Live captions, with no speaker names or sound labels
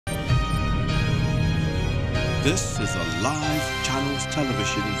This is a live Channels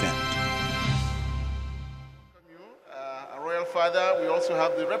Television event. Our Royal Father, we also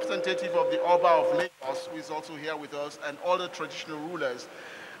have the representative of the Oba of Lagos, who is also here with us, and all the traditional rulers.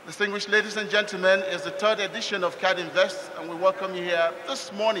 Distinguished ladies and gentlemen, it's the third edition of KADINVEST, and we welcome you here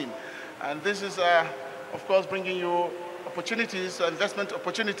this morning. And this is, of course, bringing you opportunities, investment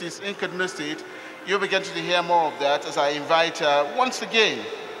opportunities in Kaduna State. You'll begin to hear more of that as I invite, once again,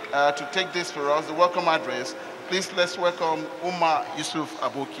 to take this for us, the welcome address. Please, let's welcome Umar Yusuf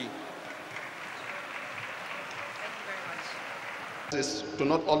Aboki. Is to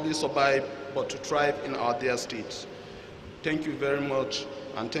not only survive, but to thrive in our dear state. Thank you very much,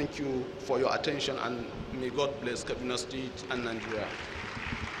 and thank you for your attention, and may God bless Kaduna State and Nigeria.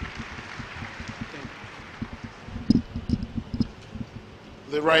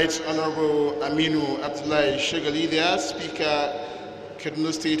 The Right Honorable Aminu Abdullahi Shegali there, Speaker,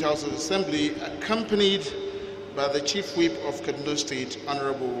 Kaduna State House of Assembly, accompanied by the Chief Whip of Kaduna State,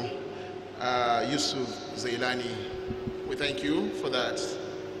 Honorable Yusuf Zailani. We thank you for that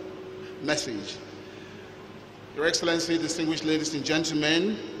message. Your Excellency, distinguished ladies and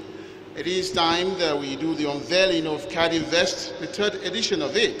gentlemen, it is time that we do the unveiling of KADINVEST, the third edition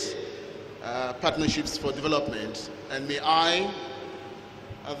of it, Partnerships for Development. And may I,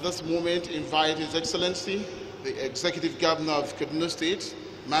 at this moment, invite His Excellency, the Executive Governor of Kaduna State,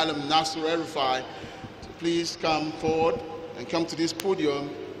 Madam Nasir El-Rufai, to please come forward and come to this podium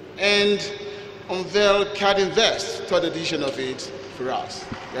and unveil KADINVEST, third edition of it, for us.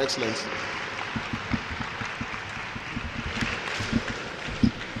 Your Excellency.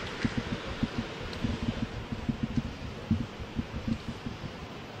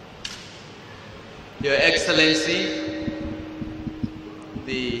 Your Excellency,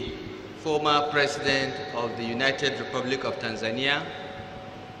 the former President of the United Republic of Tanzania,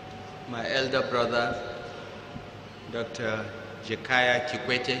 my elder brother, Dr. Jakaya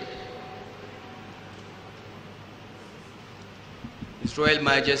Kikwete, His Royal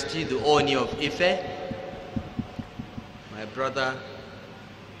Majesty, the Oni of Ife, my brother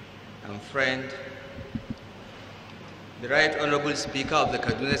and friend, the Right Honorable Speaker of the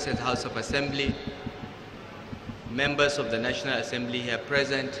Kaduna State House of Assembly, members of the National Assembly here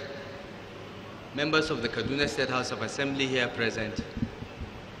present, members of the Kaduna State House of Assembly here present,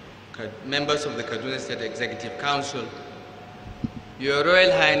 members of the Kaduna State Executive Council, Your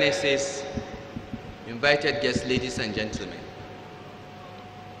Royal Highnesses, invited guests, ladies and gentlemen.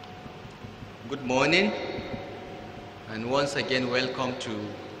 Good morning, and once again welcome to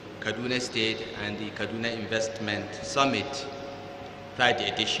Kaduna State and the Kaduna Investment Summit, third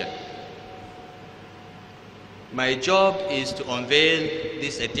edition. My job is to unveil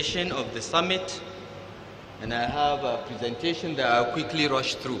this edition of the summit, and I have a presentation that I'll quickly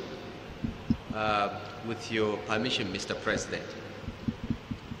rush through with your permission, Mr. President.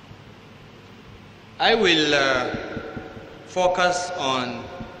 I will focus on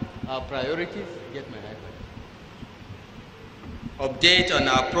our priorities, update on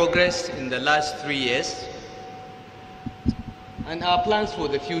our progress in the last 3 years, and our plans for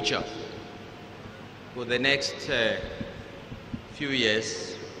the future, for the next few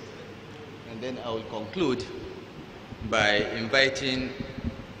years, and then I will conclude by inviting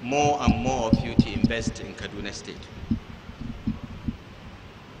more and more of you to invest in Kaduna State.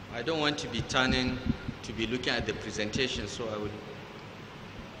 I don't want to be turning to be looking at the presentation, so I will, if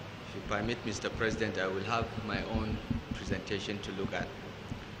you permit, Mr. President, I will have my own presentation to look at.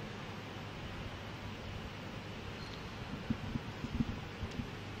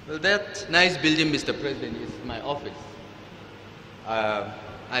 Well, that nice building, Mr. President, is my office.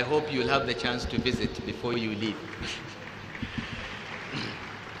 I hope you'll have the chance to visit before you leave.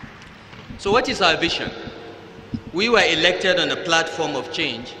 So what is our vision? We were elected on a platform of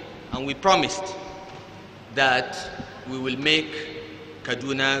change, and we promised that we will make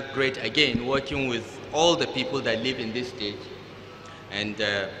Kaduna great again, working with all the people that live in this state. And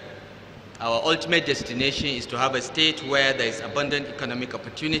our ultimate destination is to have a state where there is abundant economic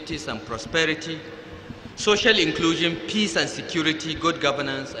opportunities and prosperity, social inclusion, peace and security, good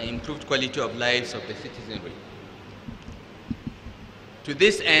governance, and improved quality of lives of the citizenry. To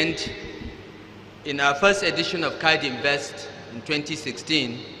this end, in our first edition of KADINVEST in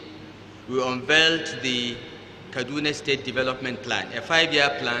 2016, we unveiled the Kaduna State Development Plan, a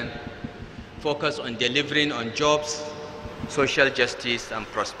 5-year plan focused on delivering on jobs, social justice, and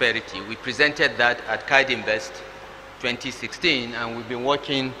prosperity. We presented that at KADINVEST 2016, and we've been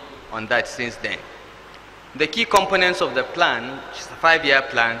working on that since then. The key components of the plan, which is a 5-year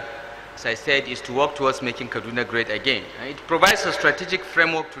plan, as I said, is to work towards making Kaduna great again. And it provides a strategic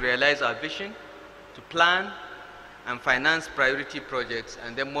framework to realize our vision, to plan, and finance priority projects,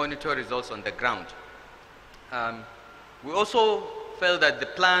 and then monitor results on the ground. We also felt that the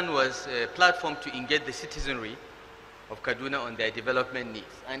plan was a platform to engage the citizenry of Kaduna on their development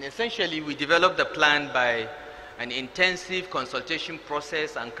needs. And essentially, we developed the plan by an intensive consultation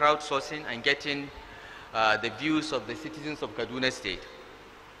process and crowdsourcing and getting the views of the citizens of Kaduna State.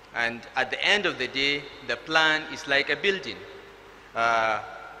 And at the end of the day, the plan is like a building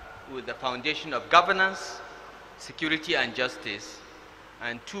with the foundation of governance, security and justice,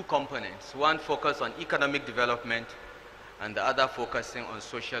 and two components, one focused on economic development and the other focusing on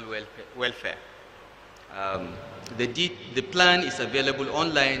social welfare. The plan is available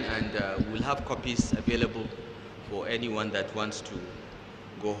online, and we'll have copies available for anyone that wants to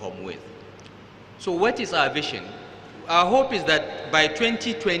go home with. So what is our vision? Our hope is that by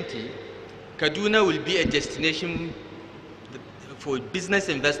 2020, Kaduna will be a destination for business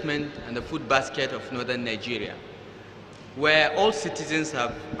investment and the food basket of northern Nigeria, where all citizens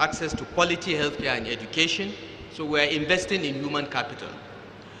have access to quality healthcare and education. So we're investing in human capital.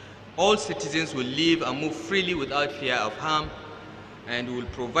 All citizens will live and move freely without fear of harm, and will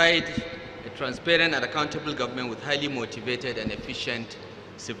provide a transparent and accountable government with highly motivated and efficient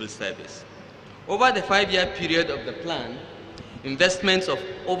civil service. Over the 5-year period of the plan, investments of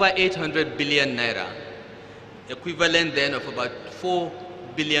over 800 billion naira, equivalent then of about $4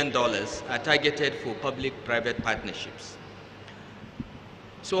 billion, are targeted for public-private partnerships.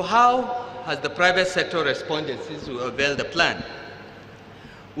 So how has the private sector responded since we unveiled the plan?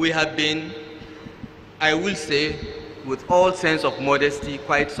 We have been, I will say, with all sense of modesty,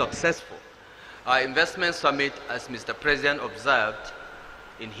 quite successful. Our investment summit, as Mr. President observed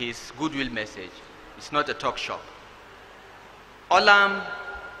in his goodwill message, is not a talk shop. Olam,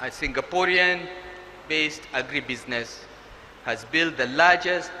 a Singaporean-based agribusiness, has built the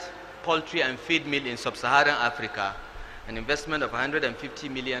largest poultry and feed mill in sub-Saharan Africa, an investment of $150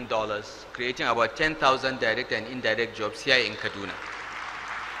 million, creating about 10,000 direct and indirect jobs here in Kaduna.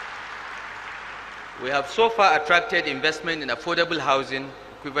 We have so far attracted investment in affordable housing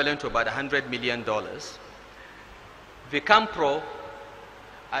equivalent to about $100 million. Vicampro,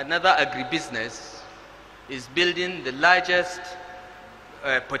 another agribusiness, is building the largest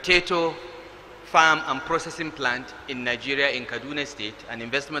potato farm and processing plant in Nigeria in Kaduna State, an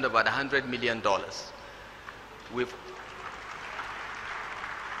investment of about $100 million. We've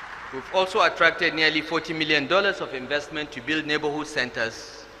also attracted nearly $40 million of investment to build neighborhood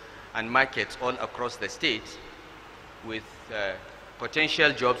centers and markets all across the state, with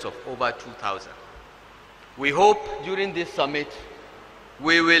potential jobs of over 2,000. We hope during this summit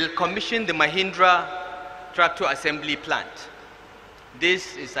we will commission the Mahindra tractor assembly plant.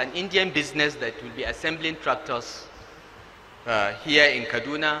 This is an Indian business that will be assembling tractors here in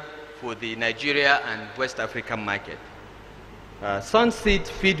Kaduna for the Nigeria and West African market. Sunseed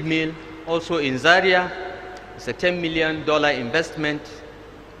feed mill, also in Zaria, it's a $10 million investment,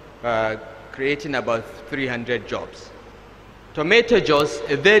 creating about 300 jobs. Tomato Juice,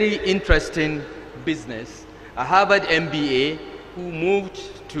 a very interesting business, a Harvard MBA who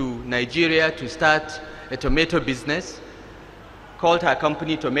moved to Nigeria to start a tomato business, called her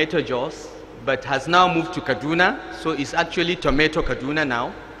company Tomato Juice, but has now moved to Kaduna, so it's actually Tomato Kaduna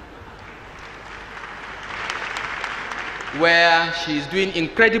now, where she is doing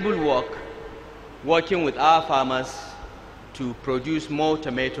incredible work, working with our farmers to produce more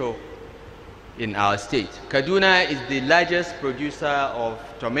tomato in our state. Kaduna is the largest producer of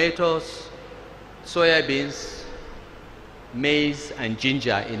tomatoes, soybeans, maize, and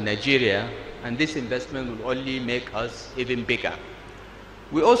ginger in Nigeria, and this investment will only make us even bigger.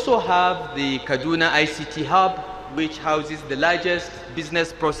 We also have the Kaduna ICT Hub, which houses the largest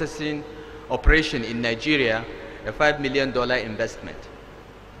business processing operation in Nigeria, a $5 million investment.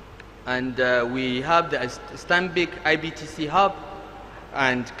 And we have the Stanbic IBTC Hub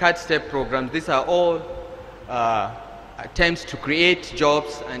and CAD STEP programs. These are all attempts to create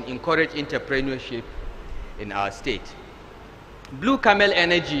jobs and encourage entrepreneurship in our state. Blue Camel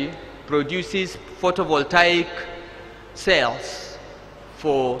Energy produces photovoltaic cells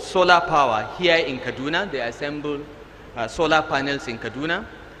for solar power here in Kaduna. They assemble solar panels in Kaduna,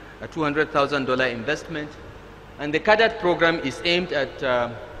 a $200,000 investment. And the CADAT program is aimed at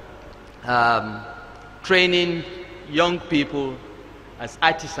training young people as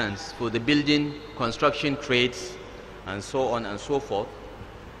artisans for the building, construction trades, and so on and so forth.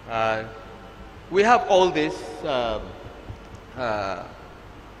 We have all this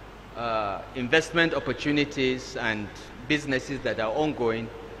investment opportunities and businesses that are ongoing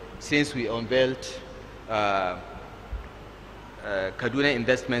since we unveiled Kaduna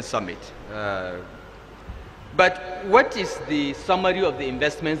Investment Summit. But what is the summary of the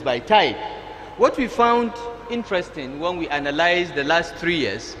investments by type? What we found interesting when we analyzed the last 3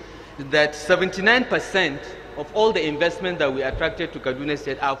 years is that 79% of all the investment that we attracted to Kaduna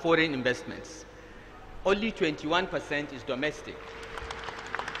State are foreign investments. Only 21% is domestic.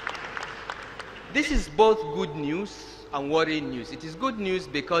 This is both good news and worrying news. It is good news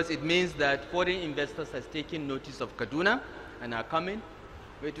because it means that foreign investors have taken notice of Kaduna and are coming.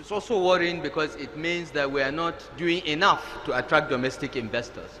 But it is also worrying because it means that we are not doing enough to attract domestic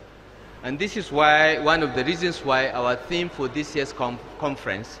investors. And this is why, one of the reasons why our theme for this year's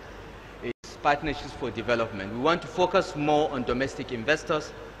conference is Partnerships for Development. We want to focus more on domestic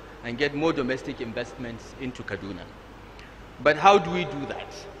investors and get more domestic investments into Kaduna. But how do we do that?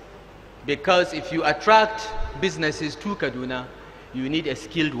 Because if you attract businesses to Kaduna, you need a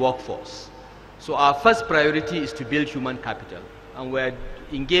skilled workforce. So our first priority is to build human capital. And we're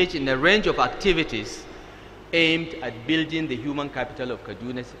engaged in a range of activities aimed at building the human capital of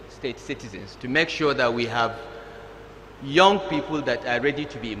Kaduna State citizens to make sure that we have young people that are ready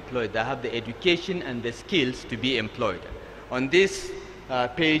to be employed, that have the education and the skills to be employed. On this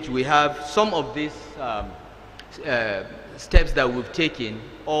page, we have some of these steps that we've taken,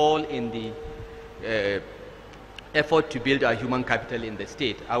 all in the effort to build our human capital in the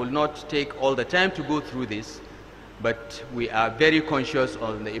state. I will not take all the time to go through this, but we are very conscious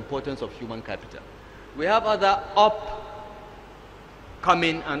of the importance of human capital. We have other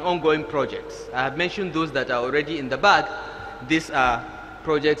upcoming and ongoing projects. I have mentioned those that are already in the bag. These are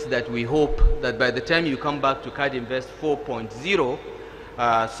projects that we hope that by the time you come back to KADINVEST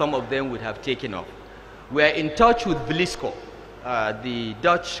 4.0, some of them would have taken off. We are in touch with Vlisco, the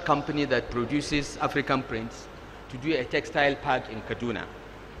Dutch company that produces African prints, to do a textile park in Kaduna.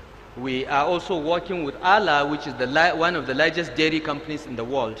 We are also working with ALA, which is one of the largest dairy companies in the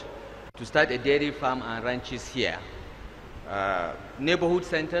world, to start a dairy farm and ranches here. Neighborhood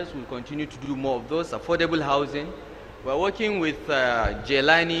centers will continue to do more of those, affordable housing. We're working with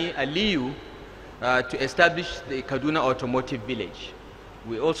Jelani Aliyu to establish the Kaduna Automotive Village.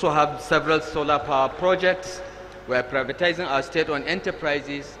 We also have several solar power projects. We're privatizing our state-owned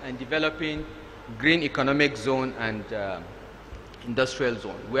enterprises and developing green economic zone and industrial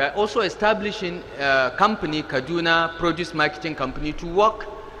zone. We are also establishing a company, Kaduna Produce Marketing Company, to work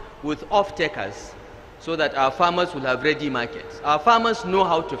with off-takers so that our farmers will have ready markets. Our farmers know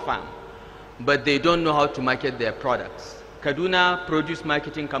how to farm, but they don't know how to market their products. Kaduna Produce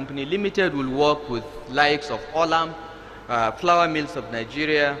Marketing Company Limited will work with likes of Olam, Flour Mills of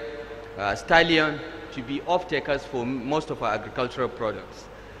Nigeria, Stallion, to be off-takers for most of our agricultural products.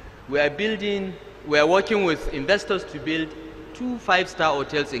 We are working with investors to build 2 5-star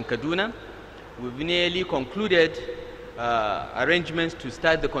hotels in Kaduna. We've nearly concluded arrangements to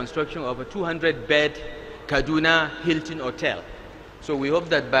start the construction of a 200-bed Kaduna Hilton Hotel. So we hope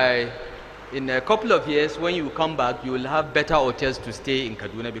that in a couple of years, when you come back, you will have better hotels to stay in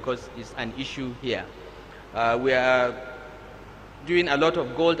Kaduna because it's an issue here. We are doing a lot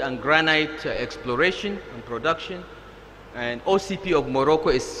of gold and granite exploration and production. And OCP of Morocco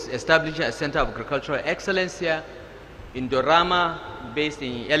is establishing a center of agricultural excellence here. Indorama, based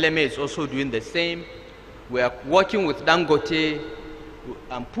in LMA, is also doing the same. We are working with Dangote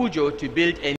and Pujo to build a